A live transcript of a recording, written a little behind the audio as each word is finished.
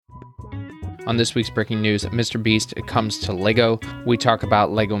On this week's breaking news, Mr. Beast comes to LEGO. We talk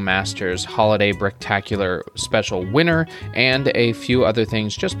about LEGO Masters Holiday Bricktacular Special Winner and a few other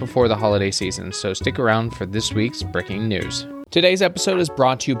things just before the holiday season, so stick around for this week's breaking news. Today's episode is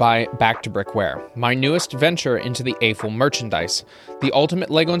brought to you by Back to Brickwear, my newest venture into the AFL merchandise, the ultimate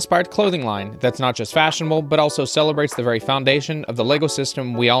LEGO-inspired clothing line that's not just fashionable, but also celebrates the very foundation of the LEGO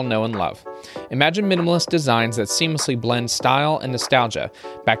system we all know and love. Imagine minimalist designs that seamlessly blend style and nostalgia.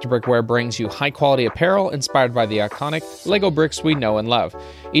 Back to Brickwear brings you high-quality apparel inspired by the iconic LEGO bricks we know and love.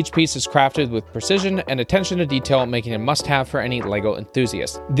 Each piece is crafted with precision and attention to detail, making it a must-have for any LEGO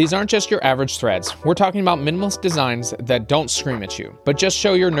enthusiast. These aren't just your average threads. We're talking about minimalist designs that don't scream at you, but just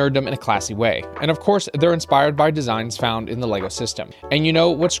show your nerddom in a classy way. And of course, they're inspired by designs found in the LEGO system. And you know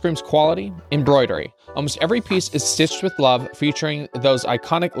what screams quality? Embroidery. Almost every piece is stitched with love, featuring those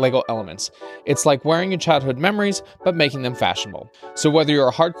iconic LEGO elements. It's like wearing your childhood memories, but making them fashionable. So whether you're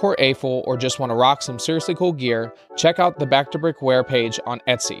a hardcore AFL or just want to rock some seriously cool gear, check out the Back to Brickwear page on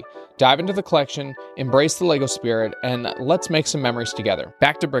Etsy. Dive into the collection, embrace the LEGO spirit, and let's make some memories together.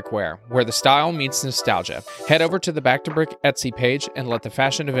 Back to Brickwear, where the style meets nostalgia. Head over to the Back to Brick Etsy page and let the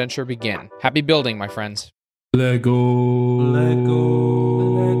fashion adventure begin. Happy building, my friends. Lego.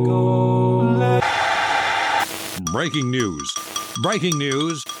 Breaking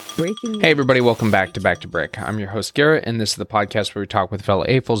news. Hey everybody, welcome back to Brick. I'm your host Garrett, and this is the podcast where we talk with fellow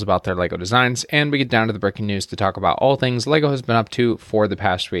AFLs about their LEGO designs, and we get down to the breaking news to talk about all things LEGO has been up to for the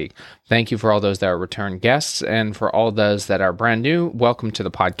past week. Thank you for all those that are return guests, and for all those that are brand new, welcome to the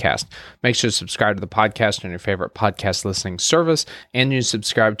podcast. Make sure to subscribe to the podcast on your favorite podcast listening service, and you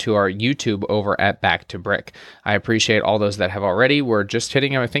subscribe to our YouTube over at Back to Brick. I appreciate all those that have already. We're just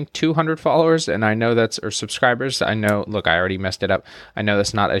hitting, I think, 200 followers, and I know that's, or subscribers. I know, look, I already messed it up. I know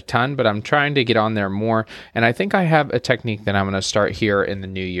that's not a ton, but I'm trying to get on there more. And I think I have a technique that I'm going to start here in the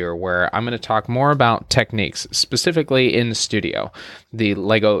new year where I'm going to talk more about techniques, specifically in the studio, the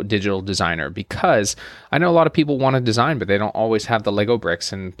LEGO Digital Designer, because I know a lot of people want to design, but they don't always have the LEGO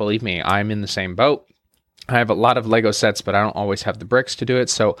bricks. And believe me, I'm in the same boat. I have a lot of LEGO sets, but I don't always have the bricks to do it,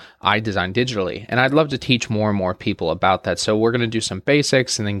 so I design digitally. And I'd love to teach more and more people about that. So we're going to do some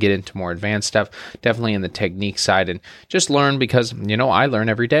basics and then get into more advanced stuff, definitely in the technique side, and just learn because, you know, I learn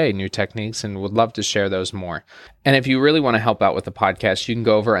every day new techniques and would love to share those more. And if you really want to help out with the podcast, you can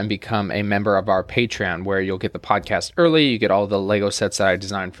go over and become a member of our Patreon, where you'll get the podcast early. You get all the LEGO sets that I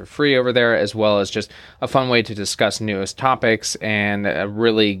designed for free over there, as well as just a fun way to discuss newest topics and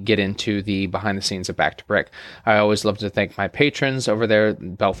really get into the behind the scenes of Back to Brick. I always love to thank my patrons over there,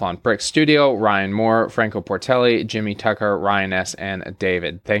 Belfont Brick Studio, Ryan Moore, Franco Portelli, Jimmy Tucker, Ryan S., and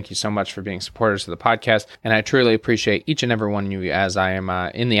David. Thank you so much for being supporters of the podcast, and I truly appreciate each and every one of you, as I am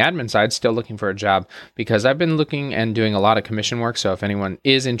in the admin side still looking for a job, because I've been looking and doing a lot of commission work. So if anyone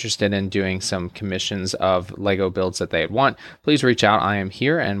is interested in doing some commissions of LEGO builds that they'd want, please reach out. I am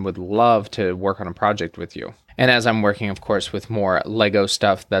here and would love to work on a project with you. And as I'm working, of course, with more LEGO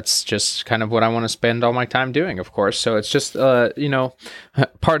stuff, that's just kind of what I want to spend all my time doing, of course. So it's just,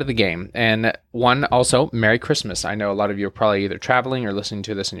 part of the game. And one, also, Merry Christmas. I know a lot of you are probably either traveling or listening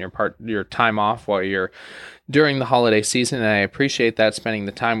to this in your time off while you're during the holiday season, and I appreciate that, spending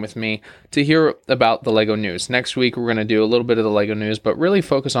the time with me to hear about the LEGO news. Next week, we're going to do a little bit of the LEGO news, but really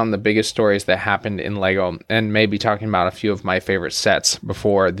focus on the biggest stories that happened in LEGO, and maybe talking about a few of my favorite sets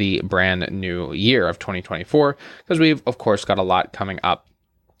before the brand new year of 2024, because we've, of course, got a lot coming up.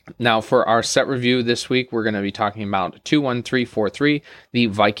 Now, for our set review this week, we're going to be talking about 21343, the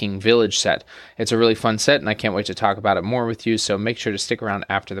Viking Village set. It's a really fun set, and I can't wait to talk about it more with you, so make sure to stick around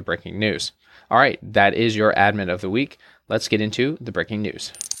after the breaking news. All right, that is your admin of the week. Let's get into the breaking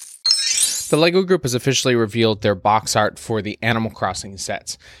news. The LEGO Group has officially revealed their box art for the Animal Crossing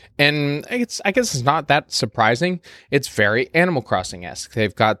sets. And I guess it's not that surprising. It's very Animal Crossing-esque.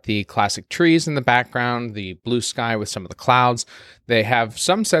 They've got the classic trees in the background, the blue sky with some of the clouds. They have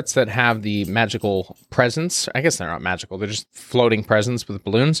some sets that have the magical presents. I guess they're not magical. They're just floating presents with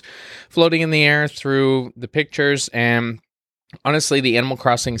balloons floating in the air through the pictures. And honestly, the Animal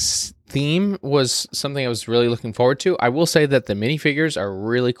Crossing theme was something I was really looking forward to. I will say that the minifigures are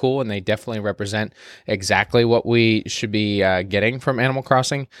really cool, and they definitely represent exactly what we should be getting from Animal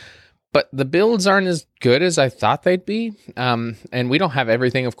Crossing. But the builds aren't as good as I thought they'd be. And we don't have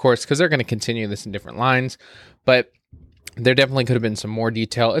everything, of course, because they're going to continue this in different lines. But there definitely could have been some more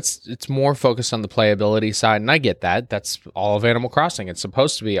detail. It's more focused on the playability side, and I get that. That's all of Animal Crossing. It's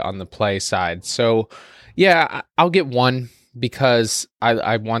supposed to be on the play side. So, yeah, I'll get one, because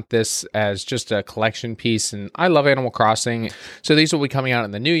I want this as just a collection piece, and I love Animal Crossing. So these will be coming out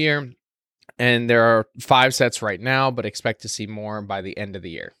in the new year, and there are 5 sets right now, but expect to see more by the end of the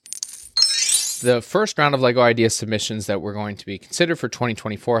year. The first round of LEGO idea submissions that were going to be considered for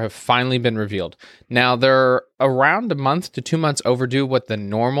 2024 have finally been revealed. Now, they're around a month to 2 months overdue what the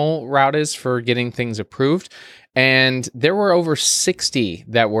normal route is for getting things approved. And there were over 60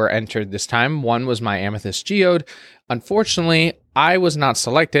 that were entered this time. One was my Amethyst Geode. Unfortunately, I was not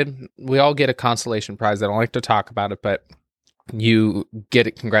selected. We all get a consolation prize. I don't like to talk about it, but you get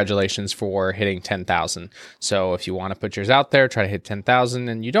it. Congratulations for hitting 10,000. So if you want to put yours out there, try to hit 10,000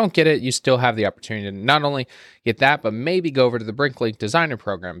 and you don't get it, you still have the opportunity to not only get that, but maybe go over to the Brinklink Designer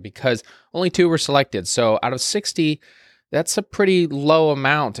Program because only 2 were selected. So out of 60, that's a pretty low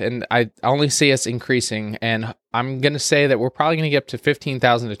amount. And I only see us increasing. And I'm going to say that we're probably going to get up to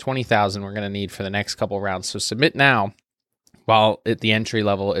 15,000 to 20,000 we're going to need for the next couple rounds. So submit now while the entry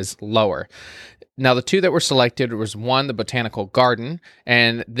level is lower. Now, the 2 that were selected was one, the Botanical Garden,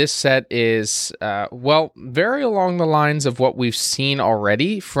 and this set is, very along the lines of what we've seen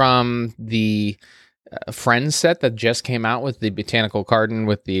already from the Friends set that just came out with the Botanical Garden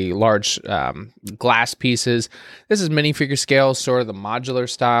with the large glass pieces. This is minifigure scale, sort of the modular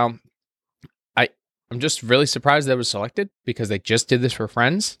style. I'm just really surprised that it was selected because they just did this for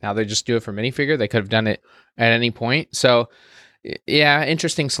Friends. Now they just do it for minifigure. They could have done it at any point. So, yeah,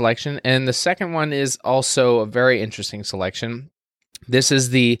 interesting selection. And the second one is also a very interesting selection. This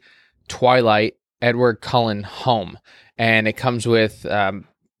is the Twilight Edward Cullen home. And it comes with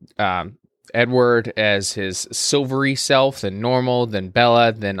Edward as his silvery self, then normal, then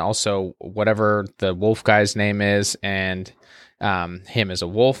Bella, then also whatever the wolf guy's name is, and him as a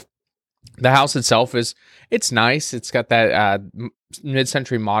wolf. The house itself it's nice. It's got that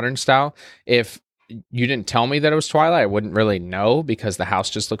mid-century modern style. If you didn't tell me that it was Twilight, I wouldn't really know because the house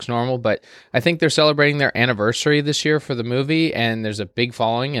just looks normal. But I think they're celebrating their anniversary this year for the movie, and there's a big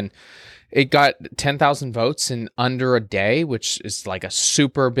following. And it got 10,000 votes in under a day, which is like a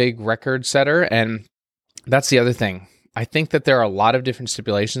super big record setter. And that's the other thing. I think that there are a lot of different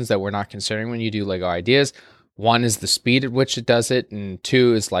stipulations that we're not considering when you do LEGO Ideas. One is the speed at which it does it, and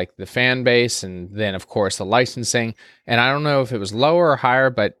 2 is like the fan base, and then of course the licensing. And I don't know if it was lower or higher,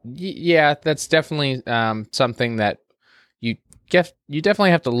 but yeah, that's definitely something that you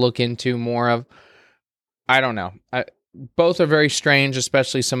definitely have to look into more of. I don't know. Both are very strange,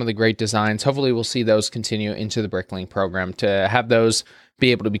 especially some of the great designs. Hopefully we'll see those continue into the Bricklink program to have those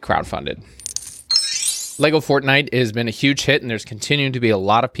be able to be crowdfunded. LEGO Fortnite has been a huge hit, and there's continuing to be a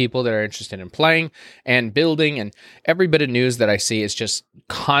lot of people that are interested in playing and building, and every bit of news that I see is just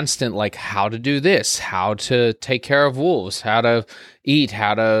constant, like how to do this, how to take care of wolves, how to eat,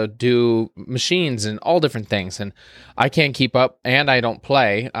 how to do machines, and all different things. And I can't keep up, and I don't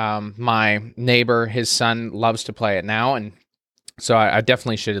play. My neighbor, his son, loves to play it now, and so I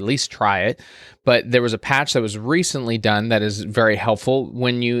definitely should at least try it. But there was a patch that was recently done that is very helpful.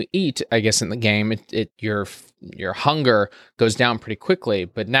 When you eat, I guess in the game, your hunger goes down pretty quickly.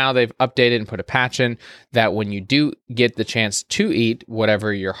 But now they've updated and put a patch in that when you do get the chance to eat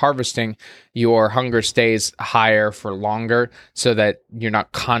whatever you're harvesting, your hunger stays higher for longer so that you're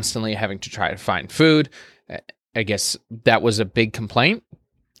not constantly having to try to find food. I guess that was a big complaint.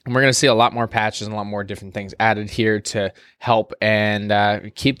 And we're going to see a lot more patches and a lot more different things added here to help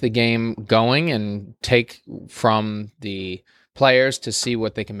and keep the game going and take from the players to see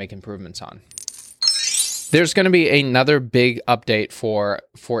what they can make improvements on. There's going to be another big update for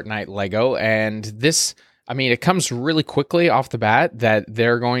Fortnite LEGO, and this, I mean, it comes really quickly off the bat that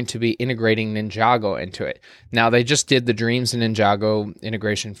they're going to be integrating Ninjago into it. Now, they just did the Dreams and Ninjago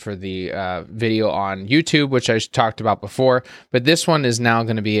integration for the video on YouTube, which I talked about before, but this one is now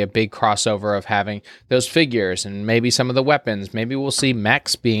going to be a big crossover of having those figures and maybe some of the weapons. Maybe we'll see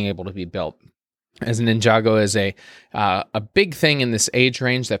mechs being able to be built, as Ninjago is a big thing in this age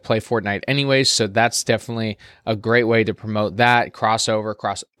range that play Fortnite anyways, so that's definitely a great way to promote that crossover.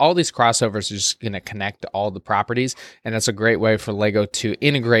 All these crossovers are just going to connect to all the properties, and that's a great way for LEGO to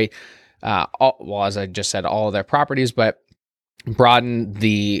integrate, as I just said, all of their properties, but broaden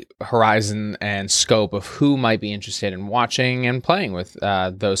the horizon and scope of who might be interested in watching and playing with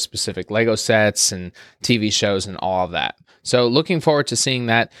those specific LEGO sets and TV shows and all of that. So looking forward to seeing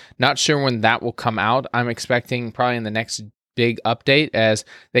that. Not sure when that will come out. I'm expecting probably in the next big update as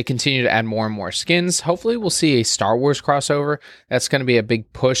they continue to add more and more skins. Hopefully we'll see a Star Wars crossover. That's going to be a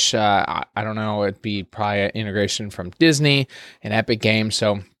big push. I don't know. It'd be probably an integration from Disney and Epic Games.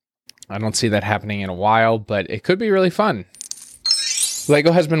 So I don't see that happening in a while, but it could be really fun.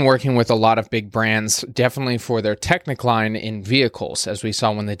 LEGO has been working with a lot of big brands, definitely for their Technic line in vehicles. As we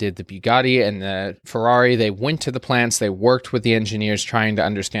saw when they did the Bugatti and the Ferrari, they went to the plants, they worked with the engineers trying to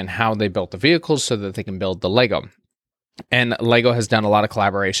understand how they built the vehicles so that they can build the LEGO. And Lego has done a lot of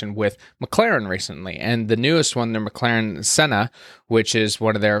collaboration with McLaren recently. And the newest one, their McLaren Senna, which is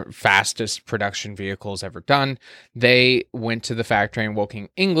one of their fastest production vehicles ever done, they went to the factory in Woking,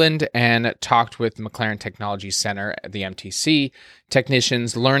 England, and talked with McLaren Technology Center, the MTC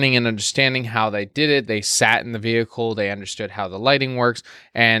technicians, learning and understanding how they did it. They sat in the vehicle, they understood how the lighting works,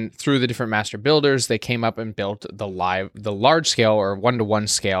 and through the different master builders, they came up and built the large scale or 1-to-1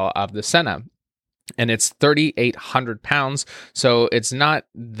 scale of the Senna. And it's 3,800 pounds. So it's not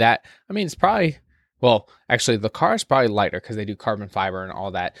that, I mean, it's probably, well, actually the car is probably lighter because they do carbon fiber and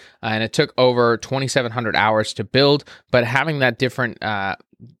all that. And it took over 2,700 hours to build, but having that different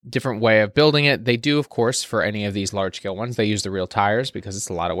way of building it, they do, of course, for any of these large scale ones, they use the real tires because it's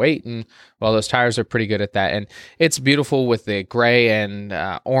a lot of weight. And well, those tires are pretty good at that. And it's beautiful with the gray and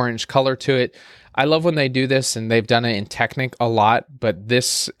orange color to it. I love when they do this, and they've done it in Technic a lot, but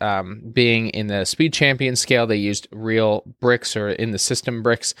this being in the Speed Champion scale, they used real bricks or in the system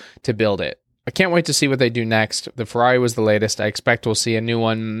bricks to build it. I can't wait to see what they do next. The Ferrari was the latest. I expect we'll see a new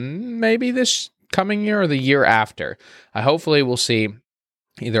one maybe this coming year or the year after. Hopefully we'll see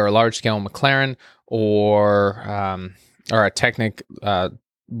either a large-scale McLaren or a Technic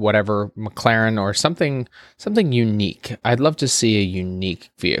whatever McLaren or something unique. I'd love to see a unique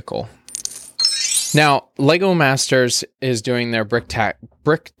vehicle. Now, Lego Masters is doing their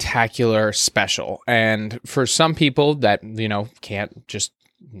Bricktacular special, and for some people that, can't just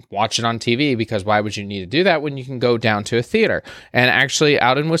watch it on TV, because why would you need to do that when you can go down to a theater? And actually,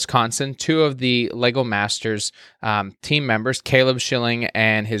 out in Wisconsin, 2 of the Lego Masters team members, Caleb Schilling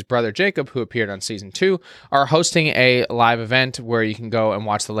and his brother Jacob, who appeared on season 2, are hosting a live event where you can go and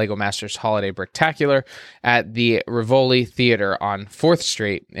watch the Lego Masters Holiday Bricktacular at the Rivoli Theater on 4th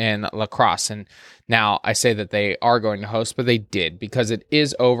Street in La Crosse. And now, I say that they are going to host, but they did, because it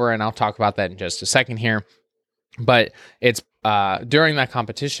is over, and I'll talk about that in just a second here. But it's during that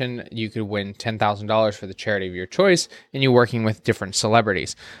competition, you could win $10,000 for the charity of your choice, and you're working with different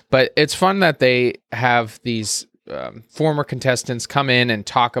celebrities. But it's fun that they have these former contestants come in and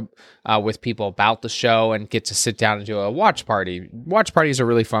talk with people about the show and get to sit down and do a watch party. Watch parties are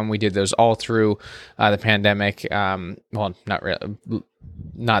really fun. We did those all through the pandemic. Well, not really,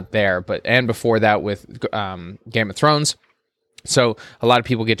 not there, but and before that with Game of Thrones. So a lot of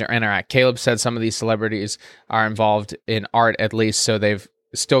people get to interact. Caleb said some of these celebrities are involved in art at least, so they've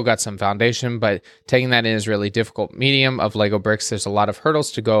still got some foundation, but taking that in is really difficult medium of Lego bricks. There's a lot of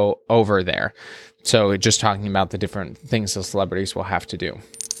hurdles to go over there. So just talking about the different things the celebrities will have to do.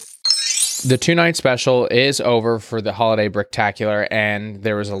 The 2-night special is over for the Holiday Bricktacular, and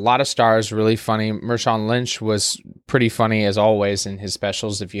there was a lot of stars, really funny. Marshawn Lynch was pretty funny as always in his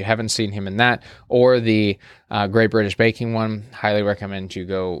specials. If you haven't seen him in that or the Great British Baking one, highly recommend you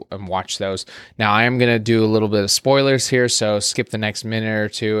go and watch those. Now, I am going to do a little bit of spoilers here, so skip the next minute or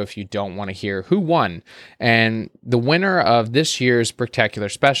two if you don't want to hear who won. And the winner of this year's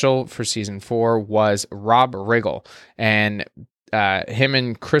Bricktacular special for season 4 was Rob Riggle, and him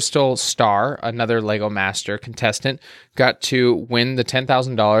and Crystal Starr, another Lego Master contestant, got to win the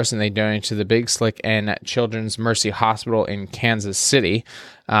 $10,000, and they donated to the Big Slick and Children's Mercy Hospital in Kansas City.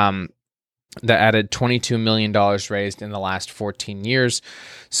 That added $22 million raised in the last 14 years.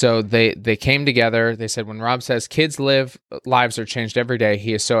 So they came together. They said, when Rob says kids' lives are changed every day,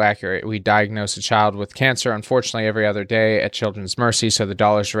 he is so accurate. We diagnose a child with cancer, unfortunately, every other day at Children's Mercy. So the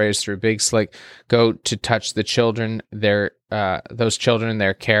dollars raised through Big Slick go to touch the children, those children,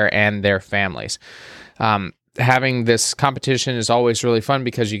 their care, and their families. Having this competition is always really fun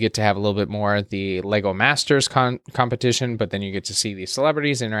because you get to have a little bit more of the Lego Masters competition, but then you get to see these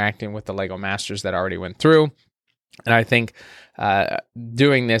celebrities interacting with the Lego Masters that already went through. And I think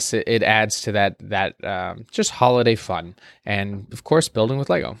doing this, it adds to that just holiday fun, and of course, building with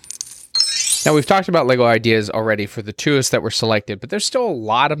Lego. Now, we've talked about Lego ideas already for the 2-ists that were selected, but there's still a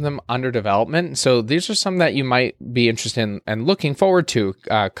lot of them under development. So these are some that you might be interested in and looking forward to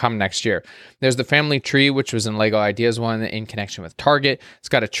come next year. There's the family tree, which was in Lego Ideas one in connection with Target. It's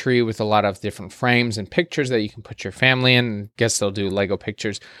got a tree with a lot of different frames and pictures that you can put your family in. I guess they'll do Lego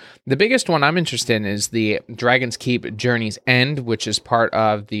pictures. The biggest one I'm interested in is the Dragon's Keep Journey's End, which is part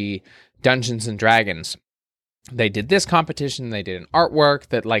of the Dungeons and Dragons. They did this competition, they did an artwork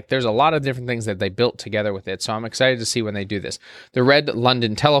that, there's a lot of different things that they built together with it. So I'm excited to see when they do this. The red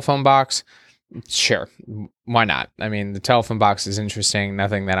London telephone box, sure, why not? I mean, the telephone box is interesting,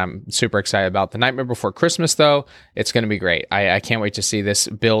 nothing that I'm super excited about. The Nightmare Before Christmas, though, it's going to be great. I can't wait to see this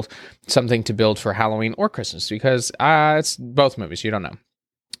build, something to build for Halloween or Christmas, because it's both movies, you don't know.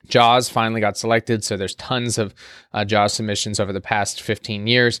 Jaws finally got selected, so there's tons of Jaws submissions over the past 15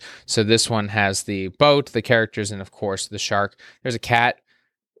 years. So this one has the boat, the characters, and of course the shark. There's a cat.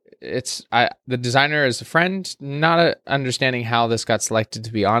 The designer is a friend, not understanding how this got selected,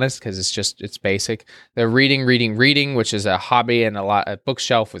 to be honest, because it's basic. The reading, which is a hobby and a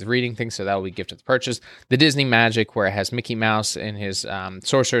bookshelf with reading things, so that will be gift with purchase. The Disney Magic, where it has Mickey Mouse in his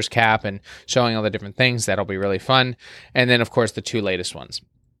sorcerer's cap and showing all the different things, that'll be really fun. And then, of course, the 2 latest ones.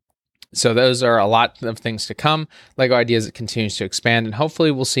 So those are a lot of things to come. LEGO Ideas continues to expand, and hopefully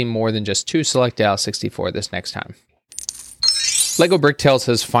we'll see more than just 2 Select Al 64 this next time. LEGO Bricktales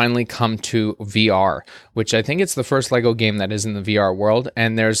has finally come to VR, which I think it's the first LEGO game that is in the VR world,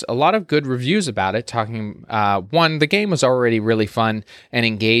 and there's a lot of good reviews about it, talking, one, the game was already really fun and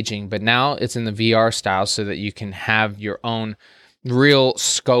engaging, but now it's in the VR style so that you can have your own real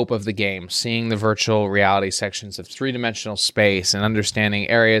scope of the game, seeing the virtual reality sections of 3-dimensional space and understanding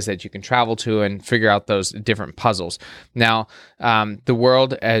areas that you can travel to and figure out those different puzzles. Now, the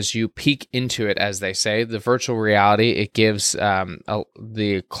world, as you peek into it, as they say, the virtual reality, it gives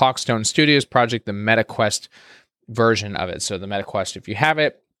the Clockstone Studios project the MetaQuest version of it. So the MetaQuest, if you have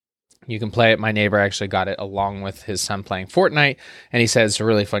it, you can play it. My neighbor actually got it along with his son playing Fortnite, and he says it's a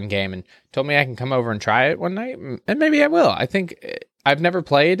really fun game and told me I can come over and try it one night, and maybe I will. I think I've never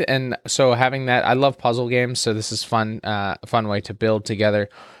played, and so having that, I love puzzle games, so this is fun, a fun way to build together,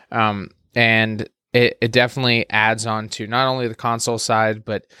 and it definitely adds on to not only the console side,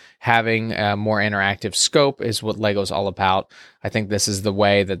 but having a more interactive scope is what LEGO's all about. I think this is the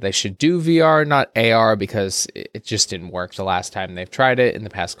way that they should do VR, not AR, because it just didn't work the last time they've tried it in the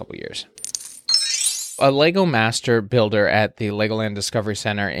past couple years. A LEGO master builder at the Legoland Discovery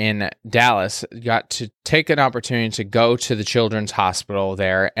Center in Dallas got to take an opportunity to go to the children's hospital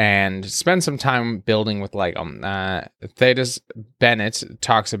there and spend some time building with LEGO. Thaddeus Bennett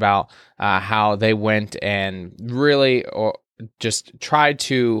talks about how they went and really just tried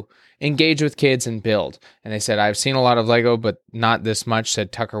to engage with kids and build. And they said, I've seen a lot of LEGO, but not this much,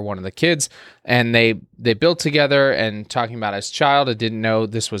 said Tucker, one of the kids. And they built together, and talking about as a child, I didn't know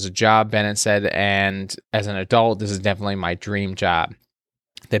this was a job, Bennett said, and as an adult, this is definitely my dream job.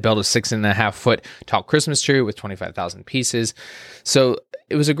 They built a 6.5 foot tall Christmas tree with 25,000 pieces. So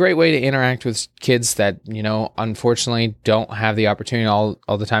it was a great way to interact with kids that, unfortunately don't have the opportunity all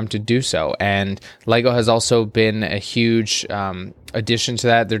the time to do so. And LEGO has also been a huge addition to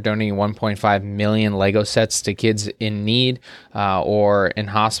that. They're donating 1.5 million LEGO sets to kids in need or in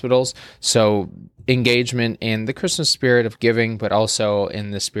hospitals. So engagement in the Christmas spirit of giving, but also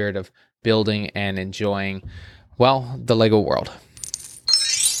in the spirit of building and enjoying, the LEGO world.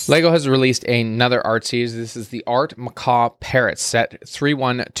 LEGO has released another art series. This is the Art Macaw Parrot set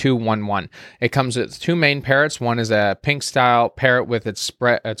 31211. It comes with 2 main parrots. One is a pink style parrot with its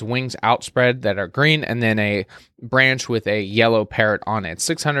wings outspread that are green, and then a branch with a yellow parrot on it.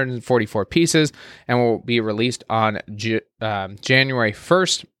 644 pieces, and will be released on January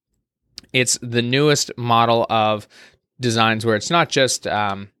 1st. It's the newest model of designs where it's not just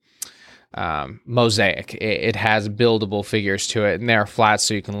mosaic. It has buildable figures to it, and they're flat,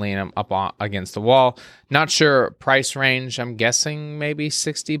 so you can lean them up against the wall. Not sure price range. I'm guessing maybe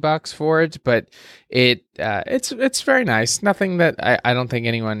 $60 for it, but it's very nice. Nothing that I don't think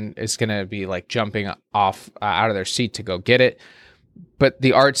anyone is going to be like jumping off out of their seat to go get it. But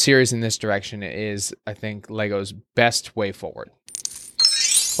the art series in this direction is, I think, LEGO's best way forward.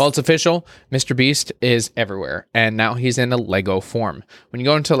 Well, it's official. Mr. Beast is everywhere, and now he's in a LEGO form. When you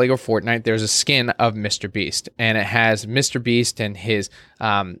go into LEGO Fortnite, there's a skin of Mr. Beast, and it has Mr. Beast and his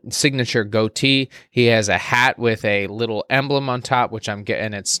signature goatee. He has a hat with a little emblem on top,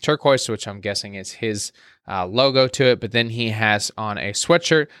 and it's turquoise, which I'm guessing is his logo to it. But then he has on a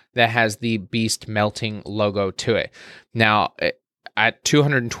sweatshirt that has the Beast melting logo to it. Now, at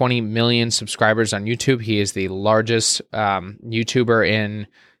 220 million subscribers on YouTube, he is the largest YouTuber in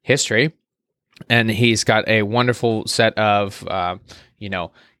history, and he's got a wonderful set of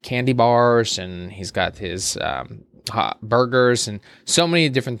candy bars, and he's got his hot burgers and so many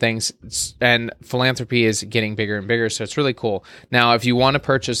different things, and philanthropy is getting bigger and bigger, so it's really cool. Now, if you want to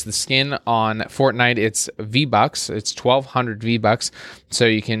purchase the skin on Fortnite, it's V-Bucks. It's 1,200 V-Bucks, so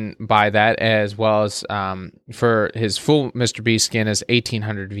you can buy that, as well as for his full Mr. Beast skin is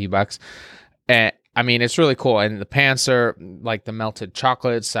 1,800 V-Bucks. I mean, it's really cool, and the pants are like the melted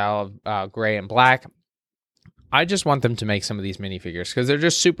chocolate style of gray and black. I just want them to make some of these minifigures because they're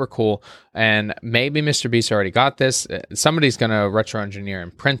just super cool. And maybe Mr. Beast already got this. Somebody's going to retro engineer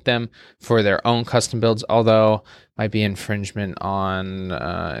and print them for their own custom builds, although might be infringement on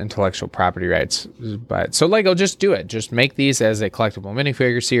intellectual property rights. But so Lego, just do it. Just make these as a collectible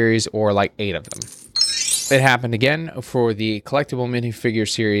minifigure series, or like 8 of them. It happened again for the collectible minifigure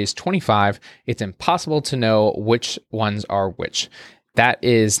series 25. It's impossible to know which ones are which. That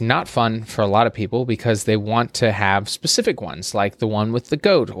is not fun for a lot of people because they want to have specific ones, like the one with the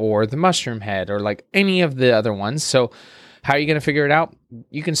goat or the mushroom head or like any of the other ones. So how are you going to figure it out?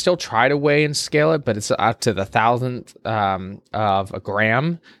 You can still try to weigh and scale it, but it's up to the 1,000th of a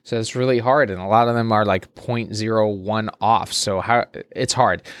gram. So it's really hard. And a lot of them are like 0.01 off. So it's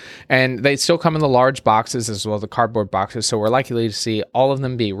hard. And they still come in the large boxes as well as the cardboard boxes. So we're likely to see all of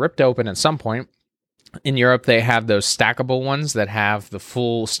them be ripped open at some point. In Europe, they have those stackable ones that have the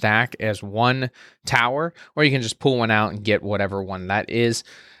full stack as one tower, or you can just pull one out and get whatever one that is.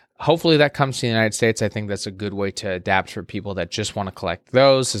 Hopefully that comes to the United States. I think that's a good way to adapt for people that just want to collect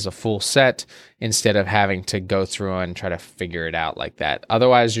those as a full set instead of having to go through and try to figure it out like that.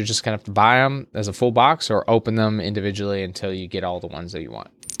 Otherwise, you're just going to have to buy them as a full box or open them individually until you get all the ones that you want.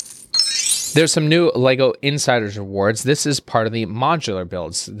 There's some new LEGO Insiders rewards. This is part of the modular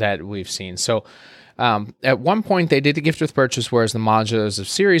builds that we've seen. So at one point, they did a gift with purchase, whereas the modulars of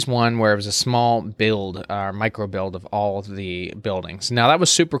Series 1, where it was a small build, micro build of all of the buildings. Now, that was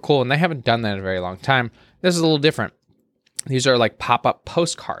super cool, and they haven't done that in a very long time. This is a little different. These are like pop-up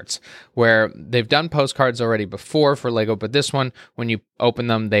postcards, where they've done postcards already before for LEGO, but this one, when you open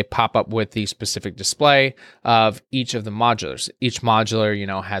them, they pop up with the specific display of each of the modulars. Each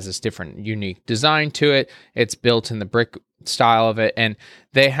modular, has this different unique design to it. It's built in the brick style of it, and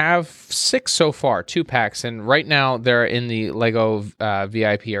they have 6 so far, 2 packs, and right now they're in the LEGO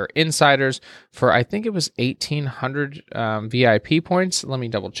VIP or Insiders for, I think it was 1,800 VIP points. Let me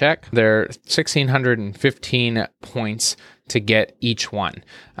double check. They're 1,615 points to get each one.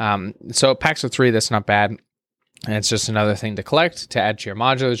 So packs of 3, that's not bad. And it's just another thing to collect, to add to your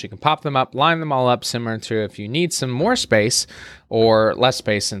modulars. You can pop them up, line them all up, similar to if you need some more space or less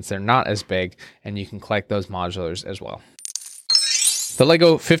space since they're not as big, and you can collect those modulars as well. The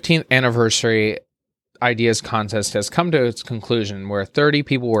LEGO 15th Anniversary Ideas Contest has come to its conclusion, where 30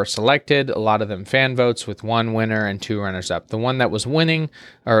 people were selected, a lot of them fan votes, with 1 winner and 2 runners-up. The one that was winning,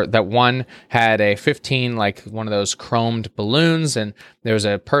 or that won, had a 15, like one of those chromed balloons, and there was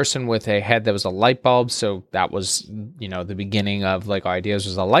a person with a head that was a light bulb, so that was, the beginning of LEGO Ideas,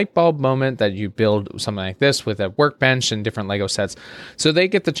 was a light bulb moment that you build something like this with a workbench and different LEGO sets. So they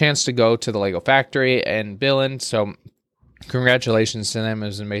get the chance to go to the LEGO factory in Billund, so congratulations to them. It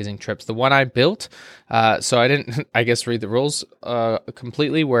was amazing trips. The one I built, so I didn't, read the rules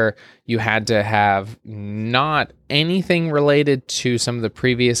completely, where you had to have not anything related to some of the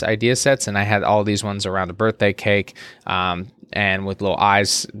previous idea sets, and I had all these ones around a birthday cake, and with little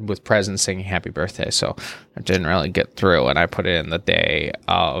eyes with presents singing happy birthday. So I didn't really get through, and I put it in the day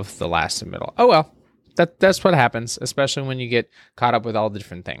of the last and middle. Oh well. That's what happens, especially when you get caught up with all the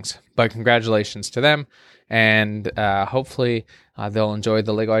different things. But congratulations to them, and hopefully they'll enjoy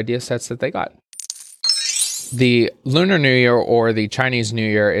the LEGO idea sets that they got. The Lunar New Year, or the Chinese New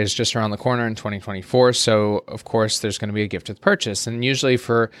Year, is just around the corner in 2024. So, of course, there's going to be a gift with purchase. And usually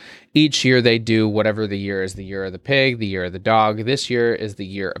for each year, they do whatever the year is: the year of the pig, the year of the dog. This year is the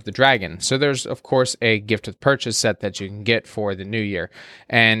year of the dragon. So there's, of course, a gift with purchase set that you can get for the new year.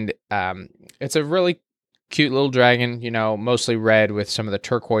 And it's a really cute little dragon, mostly red with some of the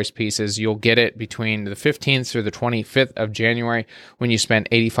turquoise pieces. You'll get it between the 15th through the 25th of January when you spend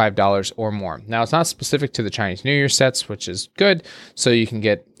 $85 or more. Now, it's not specific to the Chinese New Year sets, which is good. So you can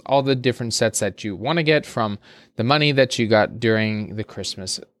get all the different sets that you want to get from the money that you got during the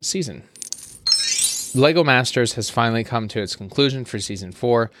Christmas season. LEGO Masters has finally come to its conclusion for Season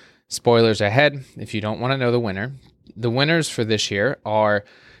 4. Spoilers ahead if you don't want to know the winner. The winners for this year are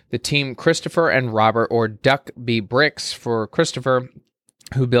the team Christopher and Robert, or Duck B Bricks for Christopher,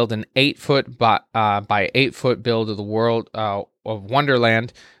 who built an 8-foot by 8-foot build of the world of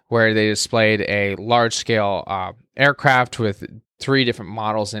Wonderland, where they displayed a large-scale aircraft with 3 different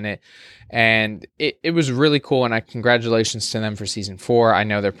models in it. And it was really cool, and congratulations to them for Season 4. I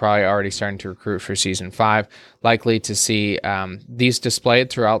know they're probably already starting to recruit for Season 5, likely to see these displayed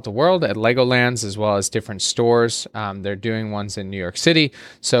throughout the world at Legolands as well as different stores. They're doing ones in New York City,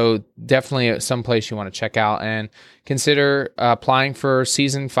 so definitely someplace you want to check out, and consider applying for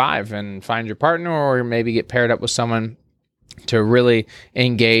Season 5 and find your partner, or maybe get paired up with someone to really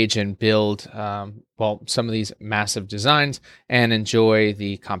engage and build some of these massive designs and enjoy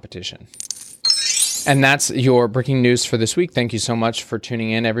the competition. And that's your breaking news for this week. Thank you so much for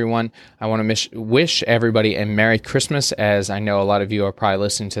tuning in, everyone. I want to wish everybody a Merry Christmas, as I know a lot of you are probably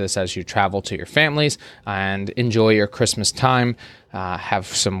listening to this as you travel to your families, and enjoy your Christmas time. Have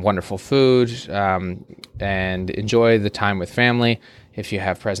some wonderful food, and enjoy the time with family. If you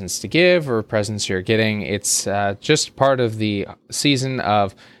have presents to give or presents you're getting, it's just part of the season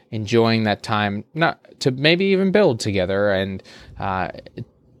of enjoying that time, not to maybe even build together and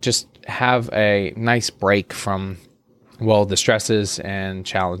just have a nice break from, well, the stresses and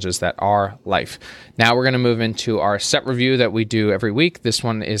challenges that are life. Now we're going to move into our set review that we do every week. This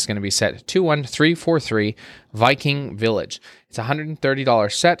one is going to be set 21343 Viking Village. It's a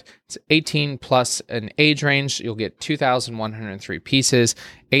 $130 set. It's 18 plus an age range. You'll get 2,103 pieces,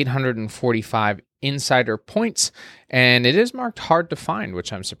 845 insider points, and it is marked hard to find,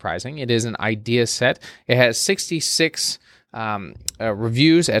 which I'm surprising. It is an idea set. It has 66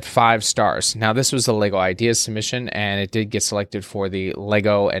 reviews at 5 stars. Now, this was a LEGO Ideas submission, and it did get selected for the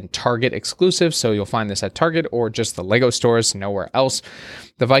LEGO and Target exclusive, so you'll find this at Target or just the LEGO stores, nowhere else.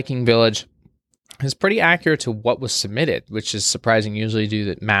 The Viking Village is pretty accurate to what was submitted, which is surprising. Usually do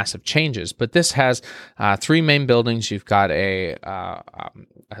the massive changes, but this has 3 main buildings. You've got a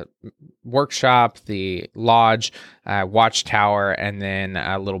workshop, the lodge, watchtower, and then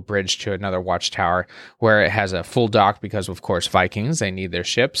a little bridge to another watchtower where it has a full dock because, of course, Vikings, they need their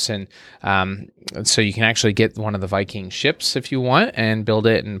ships. And so you can actually get one of the Viking ships if you want and build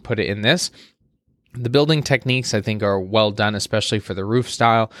it and put it in this. The building techniques, I think, are well done, especially for the roof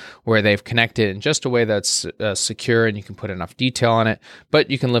style, where they've connected in just a way that's secure and you can put enough detail on it, but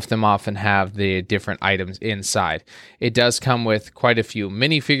you can lift them off and have the different items inside. It does come with quite a few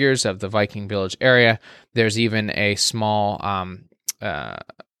minifigures of the Viking Village area. There's even a small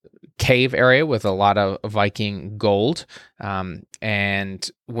cave area with a lot of Viking gold.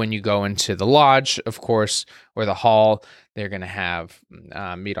 And when you go into the lodge, of course, or the hall, they're going to have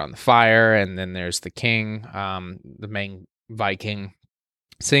meat on the fire. And then there's the king, the main Viking,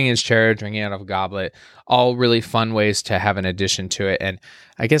 sitting in his chair, drinking out of a goblet. All really fun ways to have an addition to it. And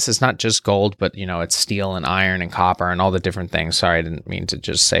I guess it's not just gold, but, you know, it's steel and iron and copper and all the different things. Sorry, I didn't mean to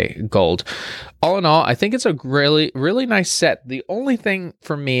just say gold. All in all, I think it's a really, really nice set. The only thing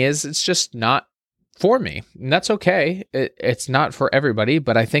for me is it's just not for me. And that's okay. It's not for everybody,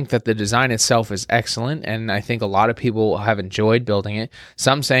 but I think that the design itself is excellent. And I think a lot of people have enjoyed building it.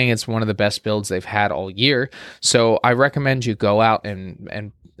 Some saying it's one of the best builds they've had all year. So I recommend you go out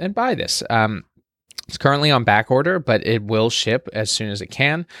and buy this. It's currently on back order, but it will ship as soon as it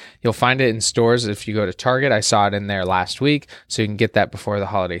can. You'll find it in stores if you go to Target. I saw it in there last week, so you can get that before the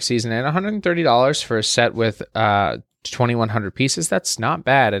holiday season. And $130 for a set with 2,100 pieces, that's not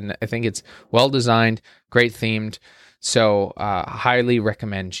bad. And I think it's well designed, great themed. So highly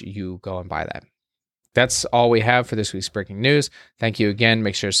recommend you go and buy that. That's all we have for this week's breaking news. Thank you again.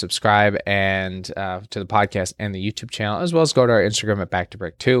 Make sure to subscribe and to the podcast and the YouTube channel, as well as go to our Instagram at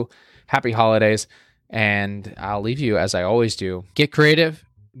Back2Brick2. Happy holidays. And I'll leave you, as I always do, get creative,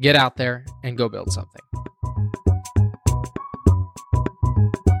 get out there, and go build something.